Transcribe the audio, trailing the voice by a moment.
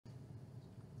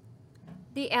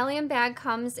The Allium bag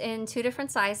comes in two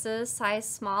different sizes, size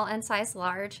small and size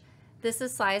large. This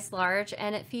is size large,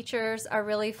 and it features a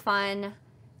really fun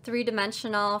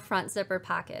three-dimensional front zipper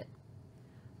pocket.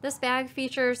 This bag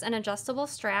features an adjustable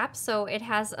strap, so it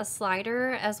has a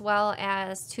slider as well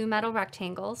as two metal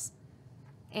rectangles.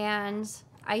 And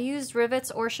I used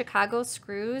rivets or Chicago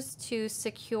screws to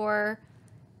secure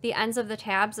the ends of the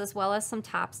tabs as well as some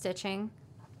top stitching.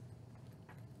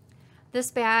 This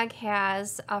bag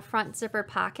has a front zipper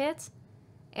pocket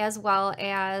as well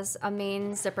as a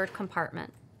main zippered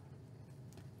compartment.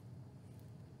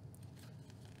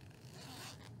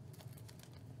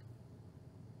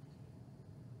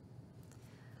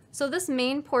 So this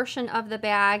main portion of the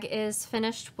bag is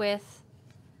finished with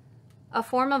a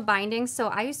form of binding, so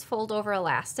I used fold over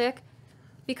elastic.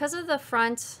 Because of the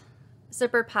front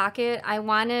zipper pocket, I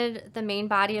wanted the main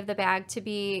body of the bag to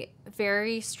be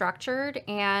very structured,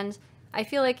 and I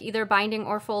feel like either binding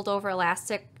or fold over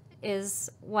elastic is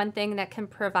one thing that can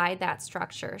provide that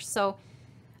structure. So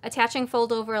attaching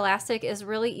fold over elastic is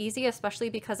really easy, especially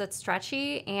because it's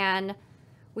stretchy, and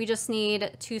we just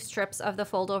need two strips of the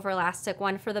fold over elastic,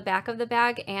 one for the back of the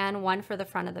bag and one for the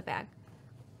front of the bag.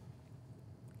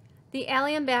 The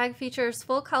Allium bag features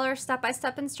full color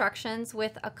step-by-step instructions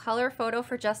with a color photo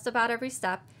for just about every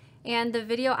step, and the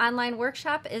video online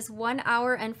workshop is 1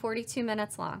 hour and 42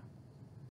 minutes long.